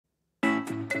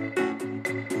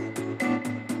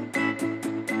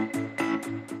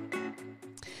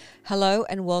Hello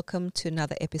and welcome to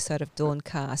another episode of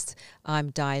Dawncast. I'm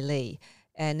Di Lee,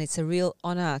 and it's a real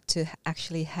honour to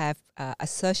actually have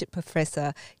Associate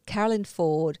Professor Carolyn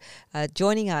Ford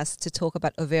joining us to talk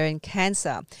about ovarian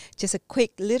cancer. Just a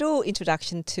quick little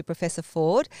introduction to Professor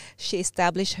Ford. She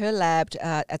established her lab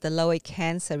at the Lowy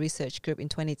Cancer Research Group in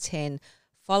 2010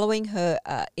 following her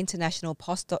international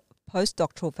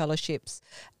postdoctoral fellowships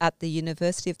at the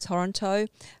University of Toronto,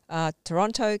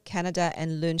 Canada,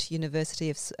 and Lund University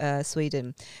of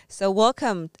Sweden. So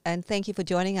welcome and thank you for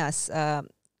joining us.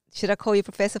 Should I call you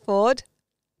Professor Ford?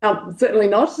 Certainly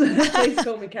not. Please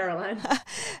call me Caroline.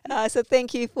 So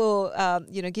thank you for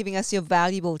giving us your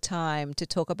valuable time to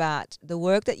talk about the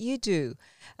work that you do.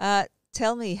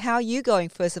 Tell me, how are you going,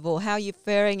 first of all? How are you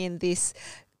faring in this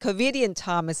COVIDian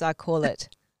time, as I call it?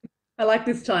 I like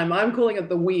this time. I'm calling it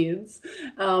the weirds.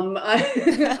 I'm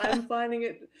finding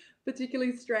it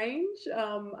particularly strange.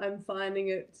 I'm finding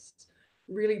it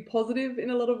really positive in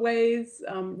a lot of ways,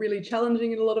 really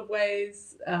challenging in a lot of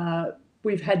ways.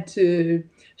 We've had to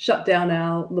shut down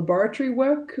our laboratory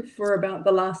work for about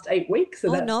the last 8 weeks.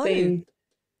 So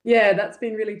that's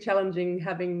been really challenging,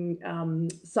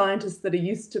 having scientists that are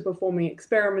used to performing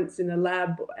experiments in a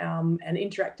lab and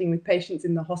interacting with patients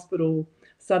in the hospital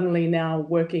suddenly now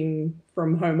working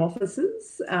from home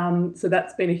offices. So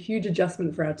that's been a huge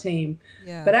adjustment for our team.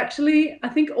 Yeah. But actually, I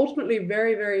think ultimately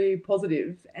very, very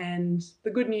positive. And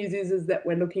the good news is that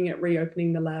we're looking at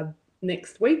reopening the lab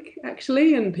next week,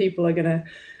 actually, and people are going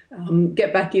to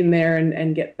get back in there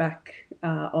and get back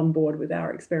on board with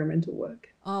our experimental work.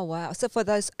 Oh, wow. So for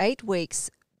those 8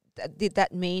 weeks, did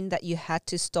that mean that you had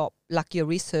to stop, like your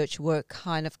research work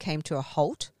kind of came to a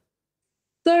halt?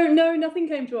 So no, nothing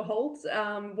came to a halt.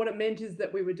 What it meant is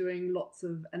that we were doing lots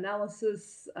of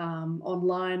analysis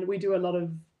online. We do a lot of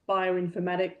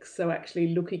bioinformatics, so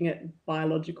actually looking at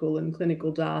biological and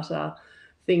clinical data,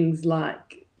 things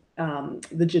like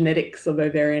the genetics of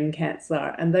ovarian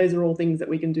cancer, and those are all things that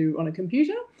we can do on a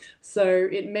computer. So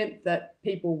it meant that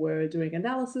people were doing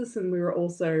analysis, and we were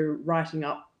also writing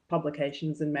up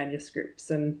publications and manuscripts,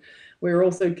 and we were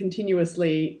also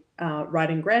continuously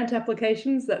writing grant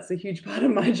applications. That's a huge part of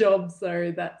my job,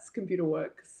 so that's computer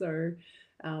work. So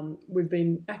we've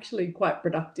been actually quite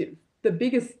productive. The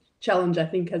biggest challenge, I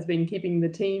think, has been keeping the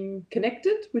team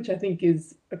connected, which I think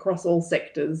is across all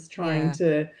sectors, trying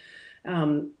to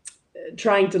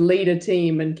lead a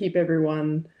team and keep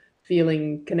everyone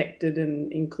feeling connected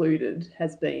and included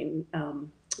has been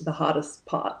the hardest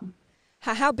part.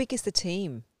 How big is the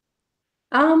team?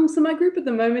 So my group at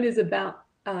the moment is about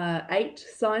 8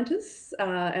 scientists,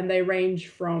 and they range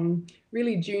from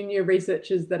really junior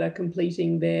researchers that are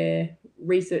completing their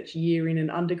research year in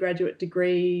an undergraduate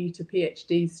degree to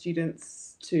PhD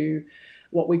students to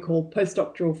what we call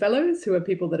postdoctoral fellows, who are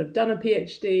people that have done a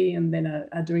PhD and then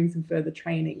are doing some further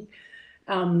training.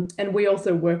 And we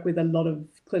also work with a lot of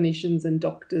clinicians and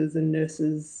doctors and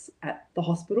nurses at the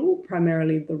hospital,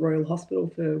 primarily the Royal Hospital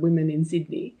for Women in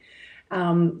Sydney.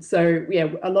 So yeah,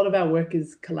 a lot of our work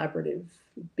is collaborative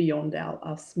beyond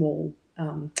our small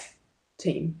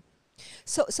team.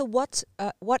 So what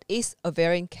is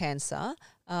ovarian cancer,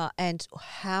 and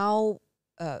how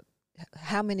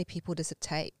many people does it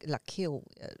take, like kill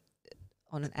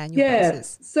on an annual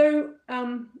basis? So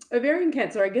ovarian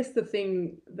cancer, I guess the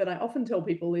thing that I often tell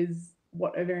people is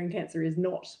what ovarian cancer is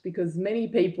not, because many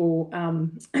people,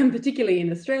 and particularly in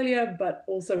Australia, but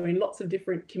also in lots of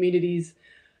different communities,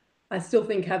 I still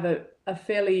think have a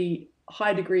fairly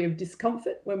high degree of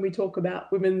discomfort when we talk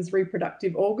about women's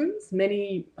reproductive organs.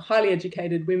 Many highly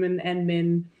educated women and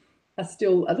men are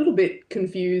still a little bit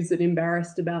confused and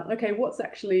embarrassed about, okay, what's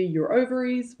actually your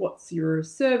ovaries? What's your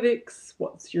cervix?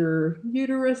 What's your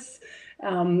uterus?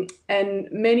 And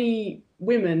many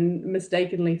women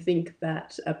mistakenly think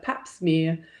that a pap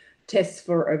smear tests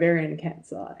for ovarian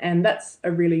cancer, and that's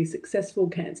a really successful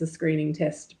cancer screening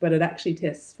test, but it actually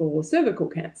tests for cervical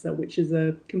cancer, which is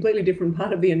a completely different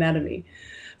part of the anatomy.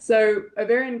 So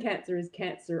ovarian cancer is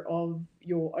cancer of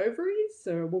your ovaries.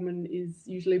 So a woman is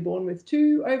usually born with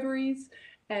 2 ovaries,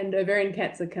 and ovarian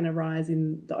cancer can arise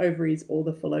in the ovaries or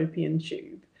the fallopian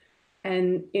tube.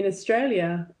 And in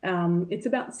Australia, it's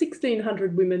about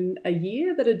 1,600 women a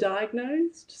year that are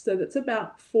diagnosed. So that's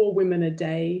about 4 women a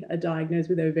day are diagnosed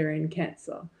with ovarian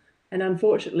cancer. And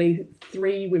unfortunately,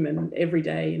 3 women every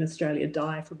day in Australia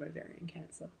die from ovarian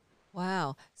cancer.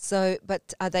 Wow. So,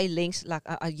 but are they linked? Like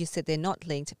you said, they're not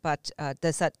linked, but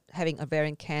does that having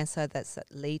ovarian cancer that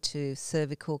lead to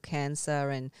cervical cancer,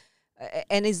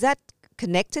 and is that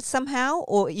connected somehow,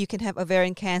 or you can have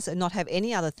ovarian cancer and not have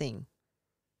any other thing?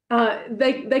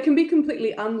 They can be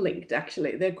completely unlinked,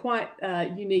 actually. They're quite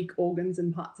unique organs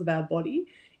and parts of our body.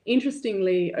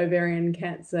 Interestingly, ovarian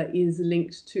cancer is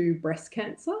linked to breast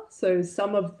cancer. So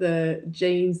some of the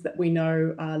genes that we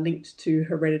know are linked to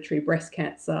hereditary breast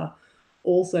cancer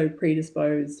also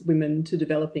predispose women to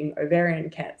developing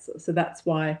ovarian cancer. So that's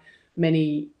why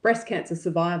many breast cancer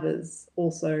survivors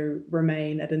also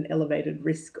remain at an elevated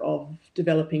risk of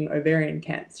developing ovarian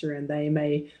cancer, and they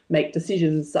may make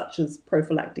decisions such as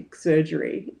prophylactic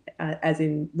surgery, as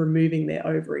in removing their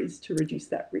ovaries to reduce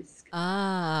that risk.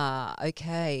 Ah,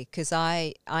 okay. Because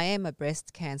I am a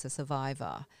breast cancer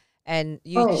survivor, and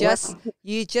Oh, wow.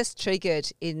 you just triggered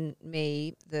in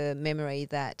me the memory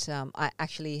that I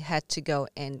actually had to go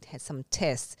and had some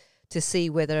tests to see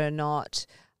whether or not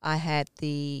I had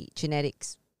the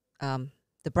genetics, the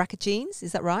BRCA genes.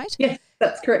 Is that right? Yes,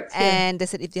 that's correct. Yeah. And they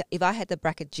said if I had the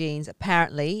BRCA genes,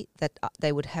 apparently that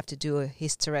they would have to do a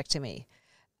hysterectomy.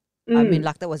 I mean, Mm,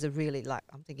 like that was a really like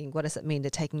I'm thinking, what does it mean? They're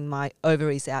taking my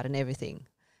ovaries out and everything.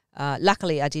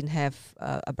 Luckily, I didn't have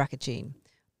a BRCA gene,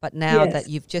 but now that yes.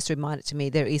 you've just reminded to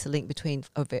me, there is a link between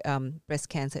breast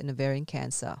cancer and ovarian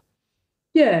cancer.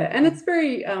 Yeah, and Mm. it's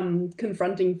very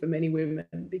confronting for many women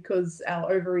because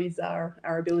our ovaries are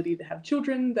our ability to have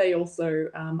children. They also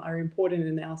are important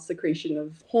in our secretion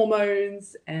of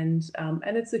hormones, and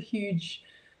it's a huge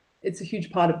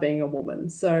part of being a woman.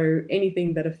 So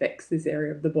anything that affects this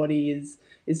area of the body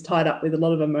is tied up with a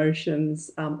lot of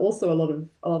emotions, also a lot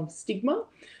of stigma,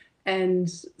 and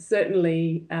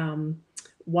certainly.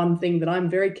 One thing that I'm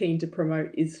very keen to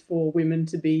promote is for women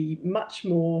to be much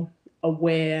more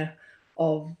aware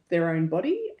of their own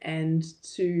body and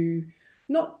to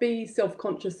not be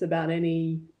self-conscious about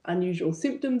any unusual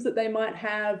symptoms that they might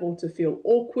have, or to feel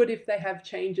awkward if they have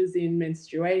changes in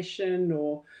menstruation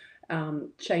or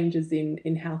changes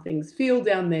in how things feel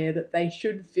down there, that they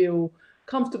should feel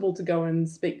comfortable to go and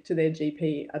speak to their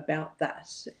GP about that,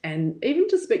 and even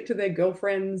to speak to their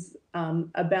girlfriends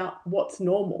about what's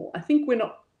normal. I think we're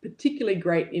not particularly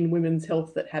great in women's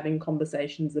health at having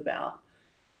conversations about,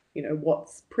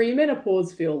 what's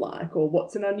premenopause feel like, or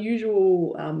what's an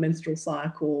unusual menstrual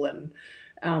cycle. And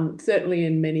certainly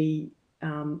in many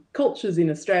cultures in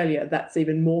Australia, that's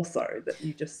even more so, that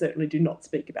you just certainly do not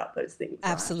speak about those things,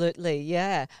 right? Absolutely,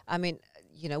 yeah. I mean,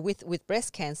 with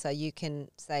breast cancer, you can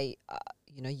say,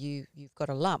 you've got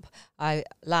a lump. I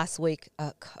last week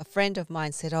a friend of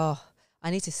mine said, "Oh,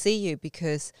 I need to see you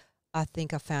because I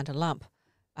think I found a lump."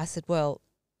 I said, "Well,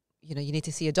 you need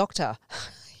to see a doctor.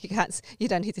 You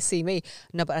don't need to see me.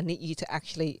 No, but I need you to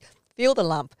actually feel the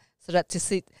lump so that to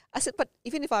see." I said, "But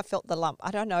even if I felt the lump,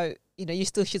 I don't know. You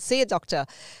still should see a doctor."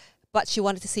 But she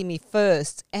wanted to see me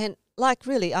first, and like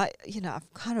really, I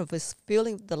kind of was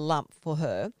feeling the lump for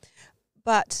her,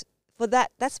 but for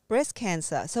that's breast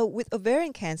cancer. So with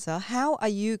ovarian cancer, how are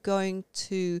you going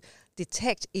to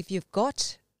detect if you've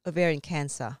got ovarian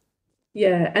cancer?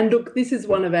 Yeah, and look, this is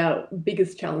one of our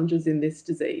biggest challenges in this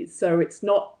disease. So it's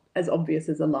not as obvious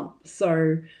as a lump.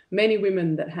 So many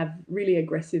women that have really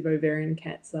aggressive ovarian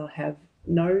cancer have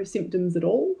no symptoms at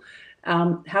all.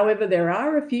 However, there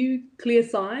are a few clear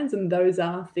signs, and those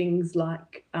are things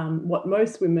like what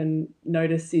most women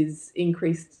notice is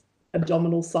increased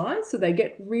abdominal size. So they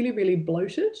get really, really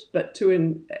bloated, but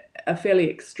to a fairly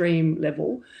extreme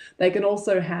level. They can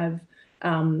also have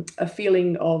a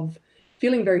feeling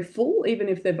very full, even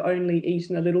if they've only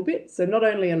eaten a little bit. So not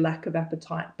only a lack of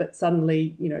appetite, but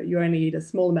suddenly, you only eat a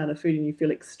small amount of food and you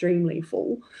feel extremely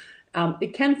full.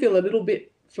 It can feel a little bit,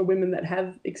 for women that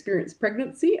have experienced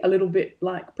pregnancy, a little bit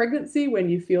like pregnancy, when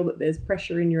you feel that there's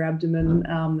pressure in your abdomen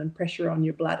and pressure on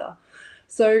your bladder.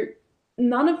 So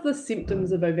none of the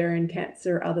symptoms of ovarian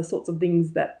cancer are the sorts of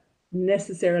things that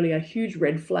necessarily are huge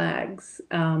red flags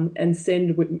and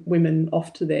send women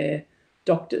off to their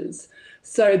doctors.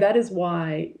 So that is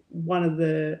why one of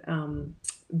the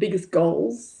biggest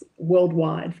goals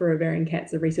worldwide for ovarian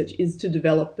cancer research is to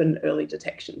develop an early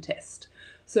detection test.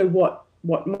 So what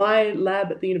my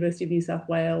lab at the University of New South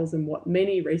Wales and what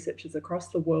many researchers across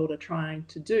the world are trying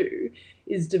to do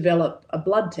is develop a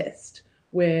blood test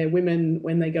where women,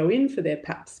 when they go in for their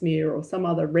pap smear or some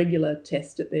other regular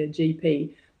test at their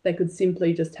GP, they could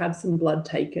simply just have some blood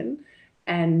taken,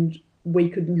 and we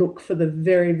could look for the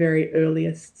very, very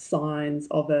earliest signs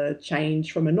of a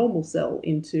change from a normal cell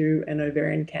into an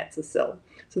ovarian cancer cell,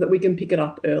 so that we can pick it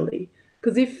up early.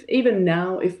 Because even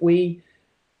now, if we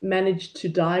manage to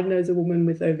diagnose a woman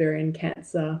with ovarian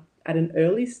cancer at an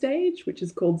early stage, which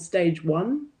is called stage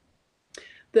 1,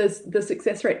 the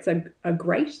success rates are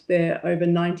great. They're over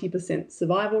 90%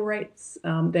 survival rates.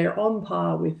 They're on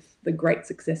par with the great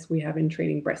success we have in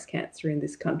treating breast cancer in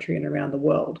this country and around the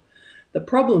world. The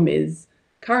problem is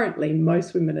currently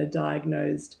most women are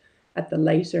diagnosed at the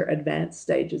later advanced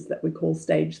stages that we call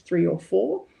stage 3 or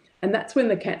 4. And that's when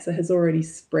the cancer has already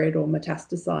spread or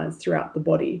metastasized throughout the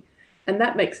body. And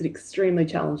that makes it extremely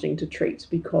challenging to treat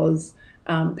because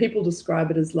people describe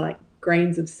it as like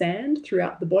grains of sand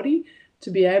throughout the body. To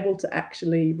be able to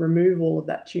actually remove all of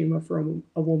that tumor from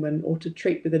a woman or to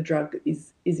treat with a drug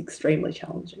is extremely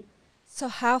challenging. So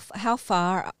how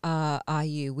far are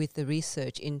you with the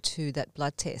research into that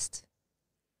blood test?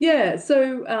 Yeah,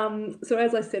 so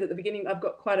as I said at the beginning, I've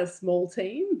got quite a small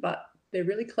team, but they're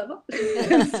really clever.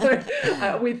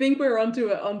 So we think we're onto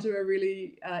a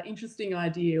really interesting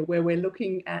idea where we're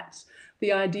looking at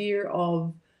the idea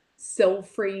of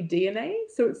cell-free DNA.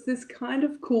 So it's this kind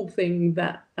of cool thing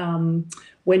that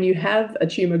when you have a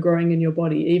tumor growing in your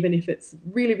body, even if it's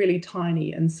really, really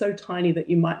tiny and so tiny that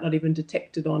you might not even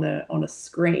detect it on a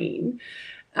screen,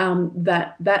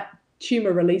 that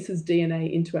tumor releases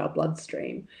DNA into our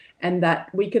bloodstream, and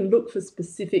that we can look for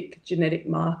specific genetic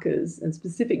markers and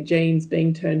specific genes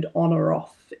being turned on or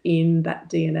off in that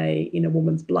DNA in a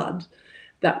woman's blood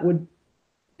that would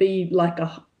be like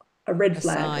a red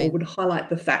flag or would highlight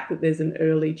the fact that there's an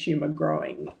early tumor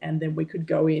growing, and then we could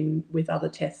go in with other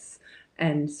tests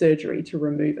and surgery to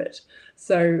remove it.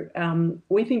 So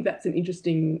we think that's an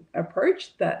interesting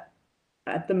approach that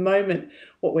at the moment,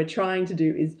 what we're trying to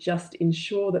do is just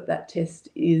ensure that that test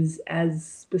is as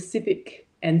specific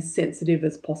and sensitive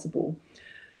as possible.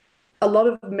 A lot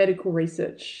of medical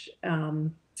research,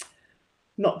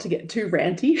 not to get too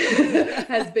ranty,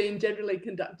 has been generally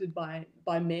conducted by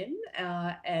men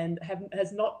and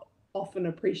has not often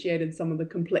appreciated some of the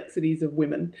complexities of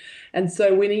women. And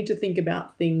so we need to think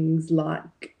about things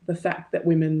like the fact that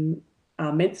women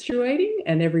are menstruating,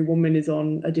 and every woman is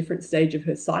on a different stage of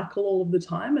her cycle all of the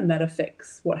time, and that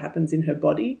affects what happens in her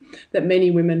body. That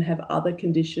many women have other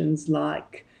conditions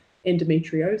like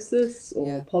endometriosis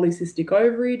or polycystic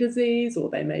ovary disease,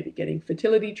 or they may be getting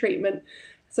fertility treatment.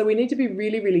 So we need to be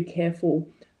really, really careful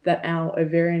that our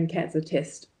ovarian cancer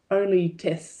test only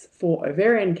tests for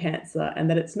ovarian cancer, and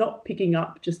that it's not picking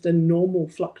up just a normal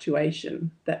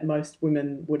fluctuation that most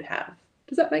women would have.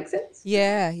 Does that make sense?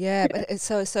 Yeah. But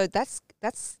so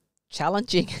that's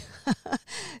challenging.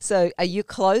 So are you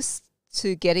close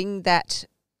to getting that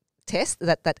test,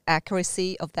 that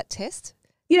accuracy of that test?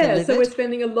 Yeah, delivered? So we're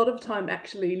spending a lot of time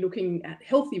actually looking at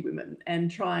healthy women and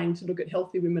trying to look at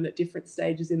healthy women at different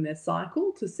stages in their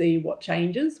cycle to see what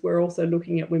changes. We're also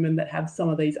looking at women that have some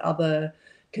of these other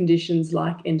conditions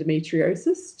like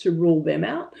endometriosis to rule them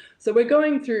out. So we're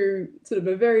going through sort of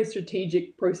a very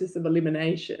strategic process of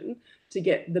elimination to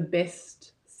get the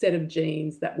best set of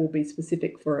genes that will be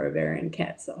specific for ovarian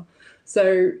cancer.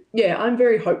 So yeah, I'm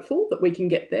very hopeful that we can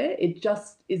get there. It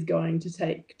just is going to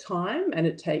take time, and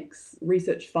it takes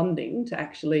research funding to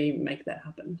actually make that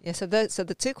happen. Yeah. So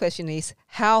the two question is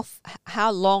how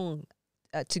long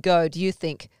to go do you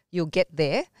think you'll get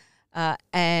there,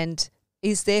 and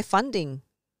is there funding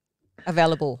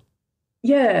available?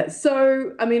 Yeah,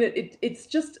 so I mean, it's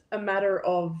just a matter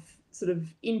of sort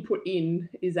of input in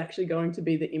is actually going to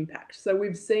be the impact. So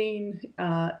we've seen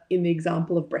in the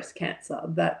example of breast cancer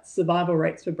that survival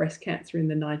rates for breast cancer in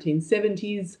the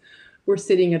 1970s were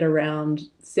sitting at around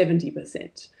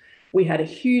 70%. We had a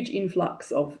huge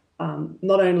influx of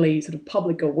not only sort of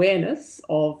public awareness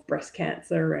of breast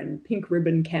cancer and pink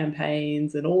ribbon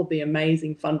campaigns and all of the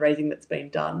amazing fundraising that's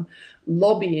been done,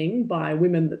 lobbying by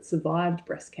women that survived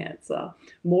breast cancer,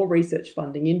 more research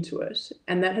funding into it.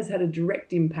 And that has had a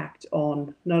direct impact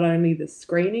on not only the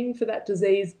screening for that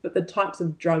disease, but the types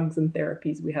of drugs and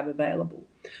therapies we have available.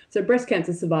 So breast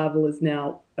cancer survival is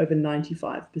now over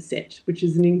 95%, which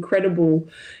is an incredible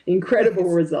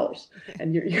result.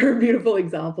 And you're a beautiful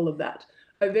example of that.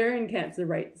 Ovarian cancer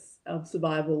rates of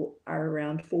survival are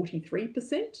around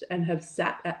 43% and have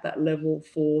sat at that level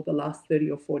for the last 30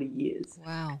 or 40 years.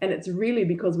 Wow. And it's really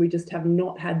because we just have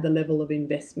not had the level of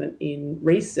investment in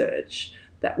research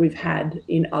that we've had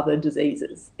in other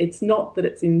diseases. It's not that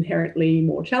it's inherently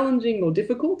more challenging or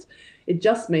difficult. It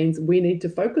just means we need to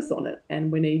focus on it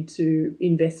and we need to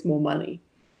invest more money.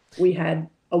 We had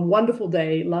a wonderful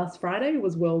day last Friday.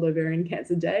 Was World Ovarian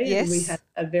Cancer Day. Yes. And we had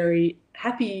a very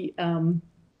happy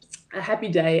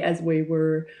day as we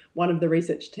were one of the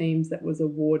research teams that was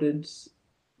awarded.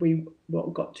 We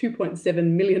got $2.7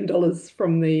 million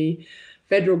from the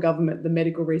federal government, the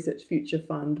Medical Research Future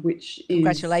Fund, which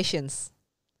Congratulations.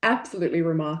 Absolutely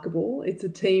remarkable. It's a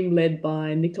team led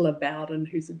by Nicola Bowden,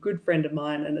 who's a good friend of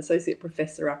mine, an associate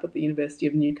professor up at the University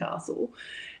of Newcastle.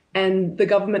 And the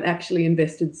government actually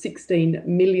invested $16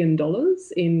 million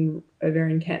in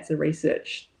ovarian cancer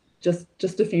research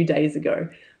just a few days ago.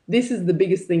 this is the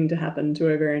biggest thing to happen to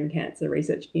ovarian cancer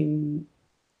research in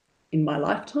my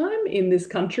lifetime in this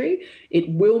country. It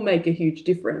will make a huge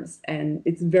difference, and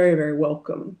it's very, very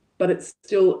welcome, but it's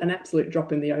still an absolute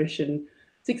drop in the ocean.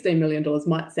 $16 million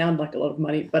might sound like a lot of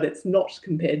money, but it's not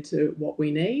compared to what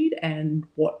we need and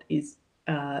what is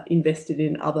invested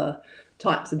in other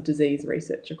types of disease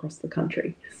research across the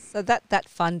country. So that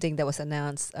funding that was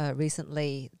announced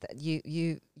recently, that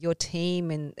your team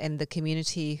and the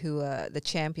community who are the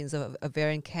champions of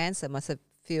ovarian cancer must have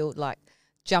feel like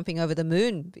jumping over the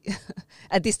moon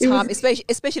at this time,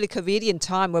 especially COVIDian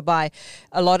time, whereby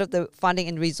a lot of the funding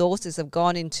and resources have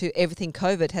gone into everything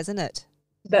COVID, hasn't it?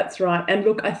 That's right. And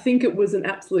look, I think it was an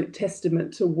absolute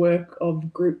testament to work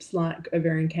of groups like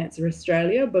Ovarian Cancer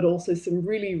Australia, but also some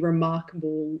really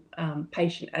remarkable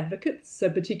patient advocates.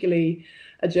 So particularly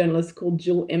a journalist called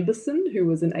Jill Emberson, who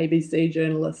was an ABC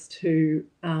journalist who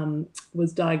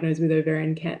was diagnosed with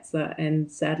ovarian cancer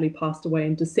and sadly passed away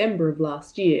in December of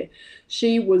last year.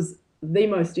 She was the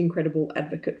most incredible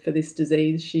advocate for this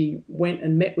disease. She went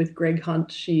and met with Greg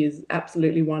Hunt. She is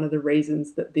absolutely one of the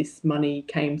reasons that this money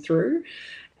came through.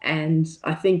 And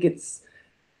I think it's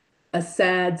a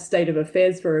sad state of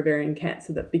affairs for ovarian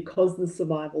cancer that because the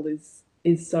survival is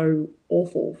so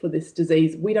awful for this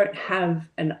disease, we don't have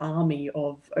an army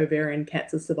of ovarian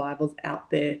cancer survivors out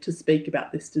there to speak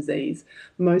about this disease.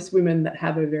 Most women that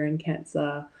have ovarian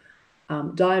cancer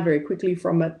die very quickly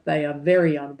from it. They are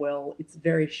very unwell. It's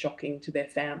very shocking to their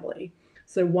family.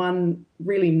 So one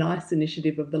really nice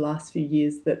initiative of the last few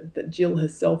years that Jill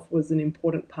herself was an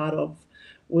important part of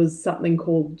was something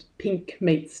called Pink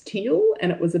Meets Teal,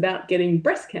 and it was about getting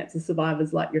breast cancer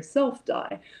survivors like yourself,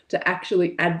 Di, to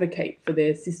actually advocate for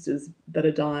their sisters that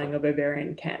are dying of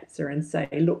ovarian cancer and say,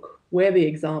 look, we're the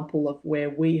example of where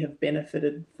we have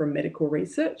benefited from medical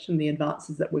research and the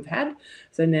advances that we've had.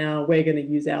 So now we're going to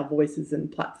use our voices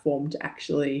and platform to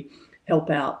actually help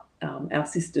out our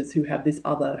sisters who have this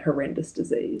other horrendous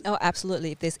disease. Oh,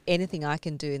 absolutely. If there's anything I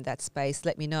can do in that space,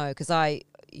 let me know, because I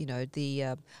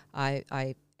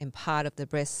am part of the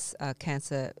breast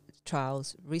cancer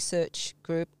trials research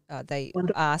group. They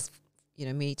asked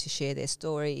me to share their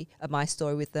story, my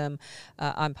story with them.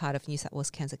 I'm part of New South Wales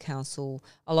Cancer Council.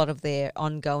 A lot of their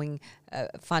ongoing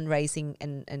fundraising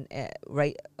and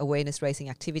awareness raising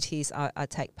activities, I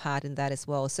take part in that as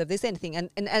well. So if there's anything,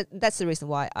 and that's the reason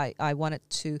why I wanted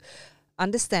to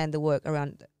understand the work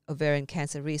around ovarian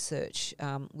cancer research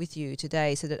with you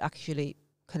today, so that actually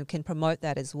can promote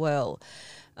that as well.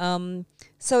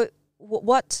 So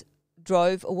what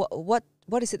drove,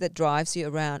 what is it that drives you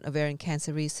around ovarian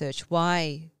cancer research?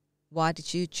 Why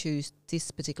did you choose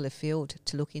this particular field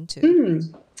to look into?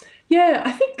 Yeah,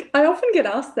 I think I often get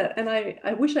asked that, and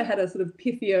I wish I had a sort of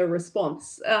pithier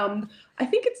response. I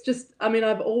think it's just,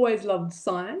 I've always loved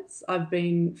science. I've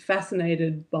been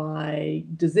fascinated by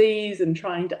disease and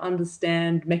trying to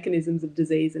understand mechanisms of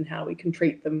disease and how we can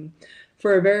treat them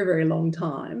for a very, very long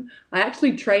time. I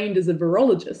actually trained as a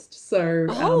virologist. So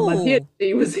my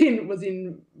PhD was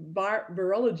in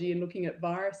virology and looking at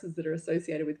viruses that are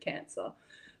associated with cancer.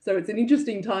 So it's an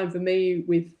interesting time for me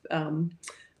with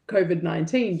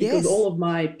COVID-19 because all of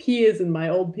my peers and my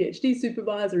old PhD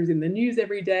supervisor is in the news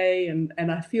every day, and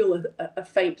I feel a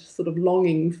faint sort of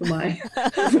longing for my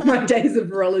for my days of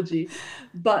virology.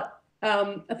 But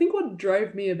I think what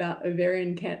drove me about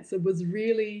ovarian cancer was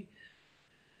really,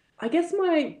 I guess,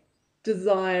 my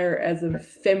desire as a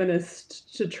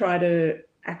feminist to try to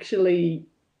actually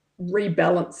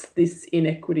rebalance this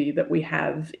inequity that we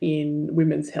have in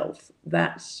women's health,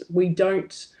 that we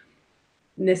don't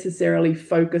necessarily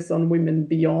focus on women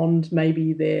beyond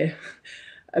maybe their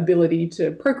ability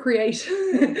to procreate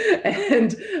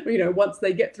and once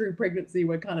they get through pregnancy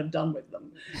we're kind of done with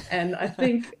them. And I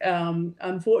think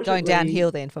unfortunately going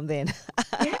downhill then from then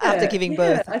after giving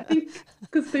birth. I think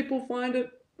because people find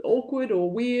it awkward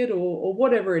or weird or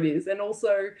whatever it is. And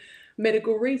also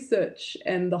medical research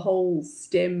and the whole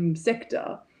STEM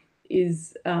sector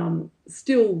is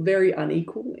still very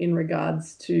unequal in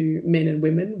regards to men and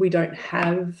women. We don't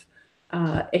have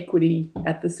equity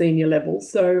at the senior level.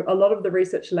 So a lot of the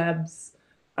research labs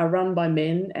are run by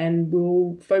men and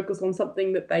will focus on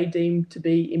something that they deem to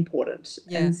be important.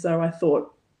 Yeah. And so I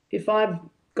thought, if I've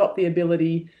got the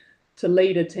ability to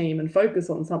lead a team and focus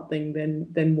on something,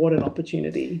 then what an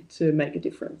opportunity to make a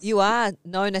difference. You are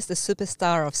known as the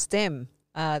superstar of STEM.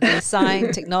 The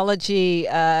science, technology,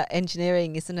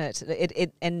 engineering, isn't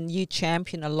it? And you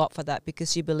champion a lot for that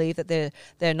because you believe that there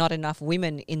are not enough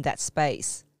women in that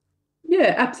space.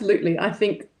 Yeah, absolutely. I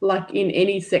think like in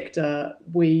any sector,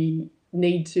 we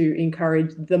need to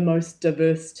encourage the most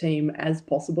diverse team as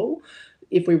possible.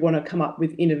 if we want to come up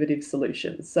with innovative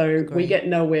solutions. So we Agree. get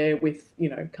nowhere with,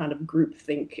 kind of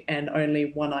groupthink and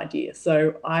only one idea.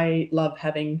 So I love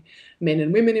having men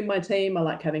and women in my team. I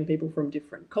like having people from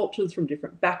different cultures, from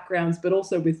different backgrounds, but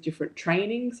also with different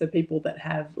training. So people that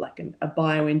have like a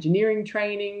bioengineering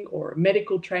training or a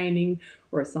medical training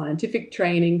or a scientific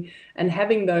training, and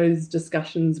having those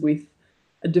discussions with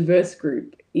a diverse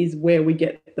group is where we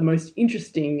get the most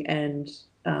interesting and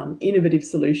innovative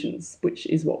solutions, which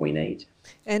is what we need.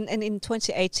 And in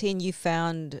 2018, you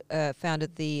founded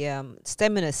the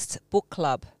STEMinist Book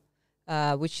Club,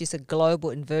 which is a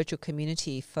global and virtual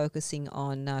community focusing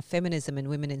on feminism and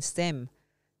women in STEM.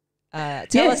 Tell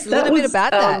Yes, us a little bit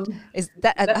about that. Is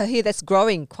that I that hear that's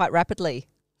growing quite rapidly.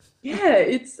 yeah,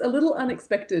 it's a little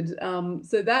unexpected.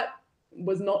 So that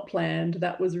was not planned.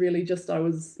 That was really just I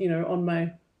was, on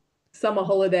my summer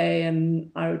holiday,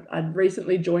 and I'd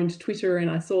recently joined Twitter, and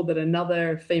I saw that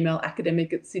another female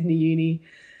academic at Sydney Uni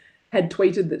had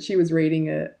tweeted that she was reading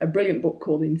a brilliant book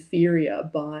called Inferior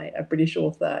by a British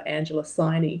author, Angela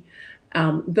Saini,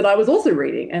 that I was also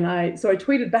reading. And I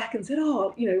tweeted back and said,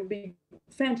 oh, it'd be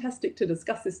fantastic to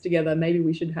discuss this together. Maybe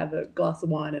we should have a glass of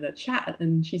wine and a chat.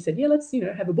 And she said, yeah, let's,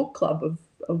 have a book club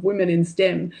of women in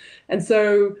STEM. And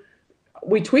so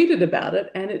we tweeted about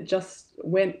it, and it just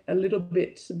went a little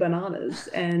bit bananas.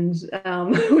 And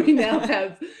we now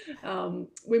have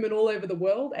women all over the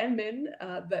world and men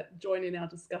that join in our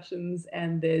discussions.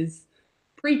 And there's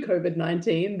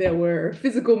pre-COVID-19, there were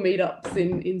physical meetups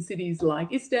in cities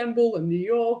like Istanbul and New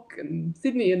York and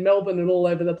Sydney and Melbourne and all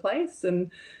over the place.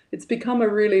 And it's become a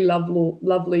really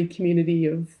lovely community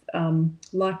of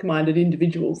like-minded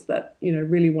individuals that,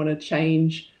 really want to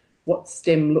change what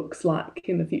STEM looks like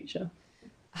in the future.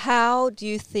 How do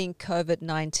you think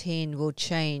COVID-19 will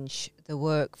change the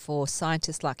work for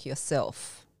scientists like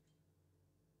yourself?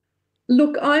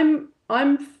 Look, I'm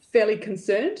fairly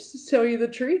concerned, to tell you the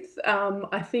truth.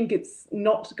 I think it's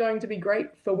not going to be great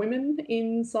for women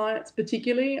in science,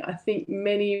 particularly. I think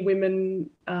many women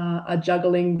are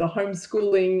juggling the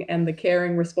homeschooling and the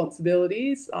caring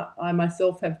responsibilities. I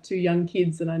myself have two young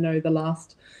kids, and I know the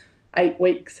last 8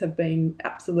 weeks have been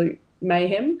absolute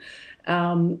mayhem.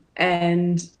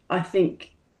 And I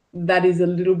think that is a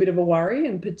little bit of a worry,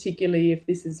 and particularly if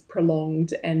this is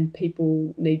prolonged and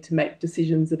people need to make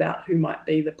decisions about who might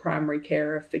be the primary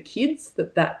carer for kids,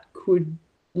 that could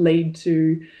lead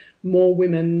to more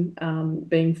women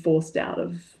being forced out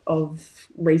of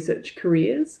research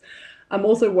careers. I'm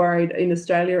also worried in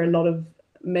Australia, a lot of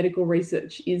medical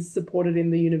research is supported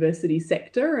in the university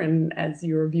sector, and as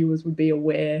your viewers would be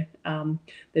aware,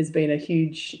 there's been a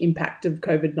huge impact of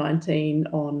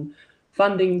COVID-19 on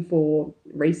funding for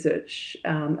research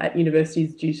at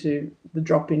universities due to the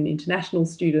drop in international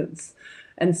students.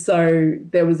 And so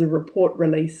there was a report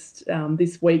released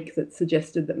this week that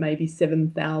suggested that maybe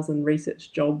 7,000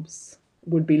 research jobs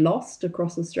would be lost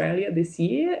across Australia this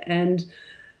year, and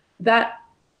that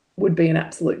would be an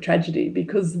absolute tragedy,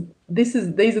 because these are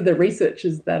the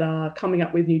researchers that are coming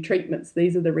up with new treatments.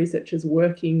 These are the researchers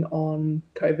working on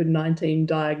COVID-19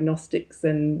 diagnostics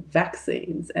and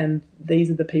vaccines, and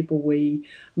these are the people we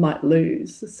might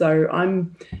lose. So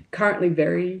I'm currently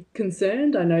very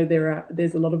concerned. I know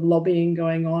there's a lot of lobbying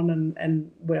going on,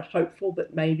 and we're hopeful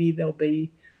that maybe there'll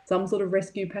be some sort of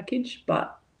rescue package,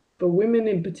 but for women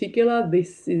in particular,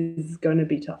 this is going to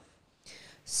be tough.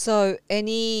 So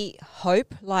any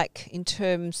hope, like in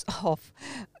terms of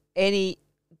any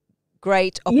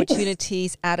great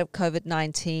opportunities out of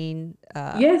COVID-19?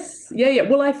 Yes. Yeah.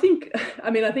 Well, I think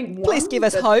Please give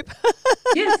us hope.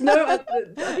 Yes. No, I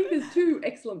think there's two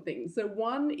excellent things. So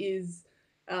one is,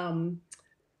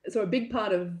 so a big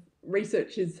part of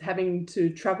research is having to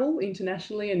travel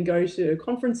internationally and go to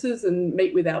conferences and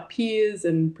meet with our peers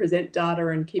and present data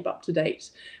and keep up to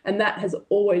date. And that has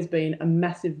always been a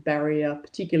massive barrier,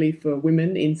 particularly for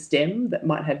women in STEM that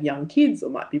might have young kids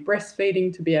or might be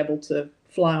breastfeeding. To be able to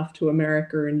fly off to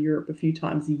America and Europe a few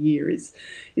times a year is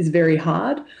very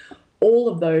hard. All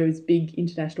of those big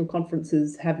international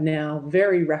conferences have now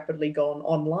very rapidly gone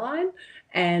online,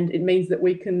 and it means that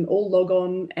we can all log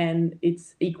on and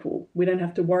it's equal. We don't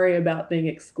have to worry about being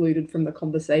excluded from the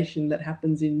conversation that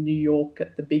happens in New York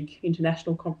at the big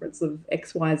international conference of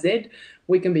XYZ.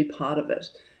 We can be part of it.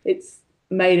 It's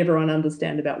made everyone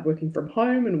understand about working from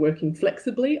home and working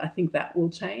flexibly. I think that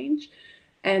will change.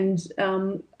 And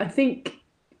I think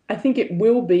it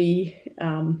will be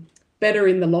better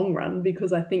in the long run,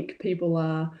 because I think people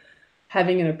are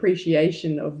having an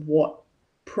appreciation of what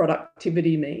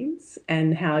productivity means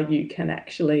and how you can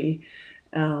actually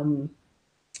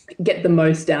get the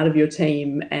most out of your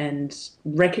team and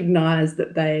recognize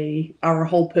that they are a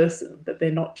whole person, that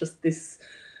they're not just this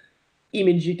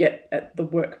image you get at the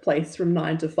workplace from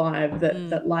 9 to 5,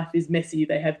 that life is messy.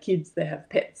 They have kids, they have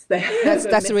pets, they have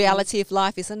that's the reality of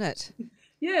life, isn't it?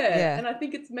 Yeah. And I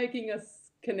think it's making us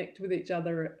connect with each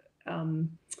other.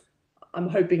 I'm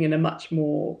hoping in a much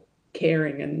more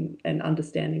caring and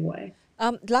understanding way.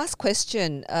 Last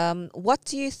question. What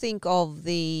do you think of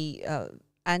the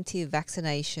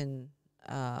anti-vaccination?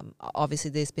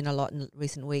 Obviously, there's been a lot in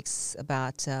recent weeks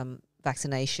about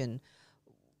vaccination.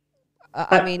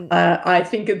 I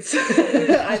think it's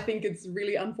I think it's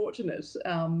really unfortunate.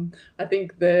 I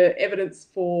think the evidence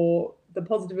for the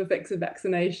positive effects of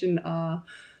vaccination are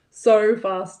so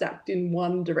far stacked in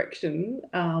one direction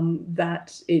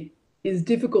that it is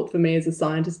difficult for me as a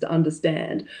scientist to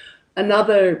understand.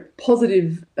 Another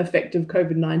positive effect of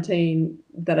COVID-19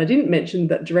 that I didn't mention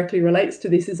that directly relates to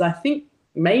this is, I think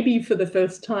maybe for the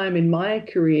first time in my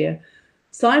career,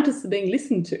 scientists are being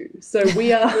listened to. So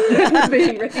we are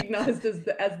being recognised as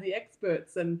the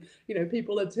experts, and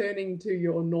people are turning to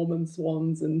your Norman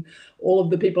Swans and all of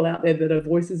the people out there that are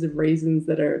voices of reasons,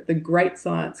 that are the great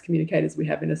science communicators we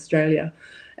have in Australia.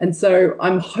 And so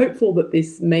I'm hopeful that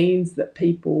this means that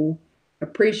people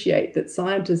appreciate that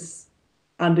scientists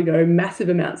undergo massive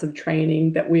amounts of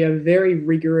training, that we are very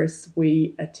rigorous,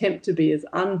 we attempt to be as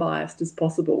unbiased as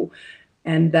possible,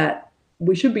 and that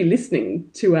we should be listening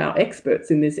to our experts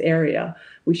in this area.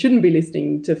 We shouldn't be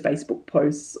listening to Facebook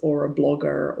posts or a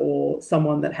blogger or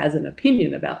someone that has an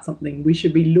opinion about something. We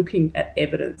should be looking at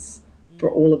evidence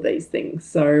for all of these things.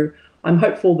 So I'm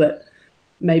hopeful that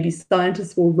maybe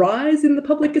scientists will rise in the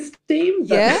public esteem.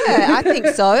 Yeah, I think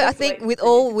so. I think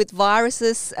with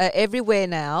viruses everywhere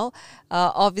now,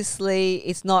 obviously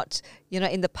it's not,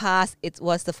 in the past it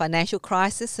was the financial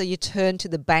crisis, so you turn to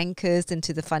the bankers and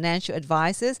to the financial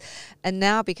advisors. And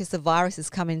now because the virus has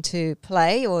come into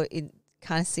play, or it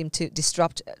kind of seemed to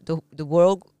disrupt the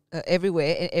world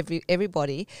everywhere,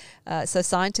 everybody. So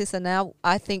scientists are now,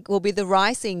 I think, will be the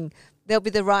rising... They'll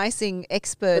be the rising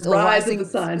experts, the rise of the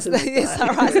scientists. Yes, the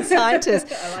rising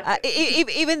scientists. Like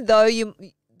even though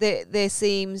there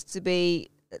seems to be,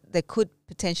 there could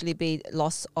potentially be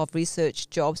loss of research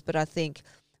jobs, but I think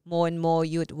more and more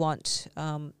you would want,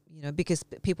 because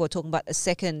people are talking about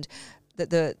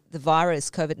the virus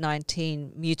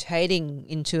COVID-19 mutating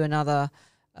into another,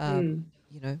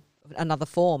 another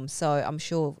form. So I'm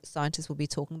sure scientists will be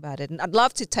talking about it, and I'd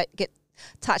love to get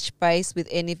touch base with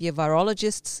any of your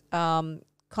virologists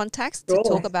contacts to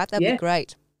talk about that. Would be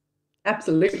great.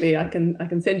 Absolutely. I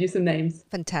can send you some names.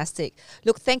 Fantastic.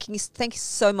 Look, thank you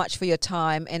so much for your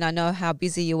time, and I know how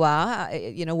busy you are,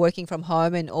 working from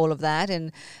home and all of that,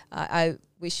 and I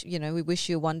wish, we wish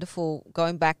you a wonderful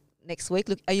going back next week.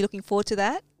 Look, are you looking forward to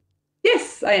that?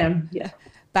 Yes, I am. Yeah.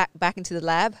 Back into the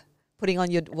lab, putting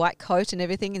on your white coat and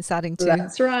everything and starting to...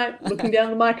 That's right. Looking down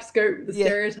the microscope, the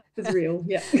stereotype is real.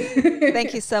 Yeah.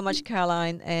 Thank you so much,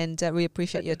 Caroline, and we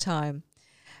appreciate your time.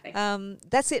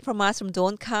 That's it from us from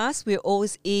Dawncast. We're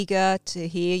always eager to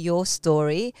hear your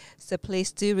story, so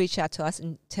please do reach out to us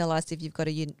and tell us if you've got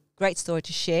a great story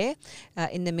to share.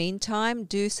 In the meantime,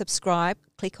 do subscribe,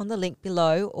 click on the link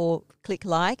below or click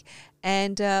like,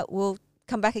 and we'll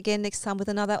come back again next time with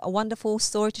a wonderful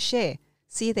story to share.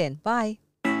 See you then. Bye.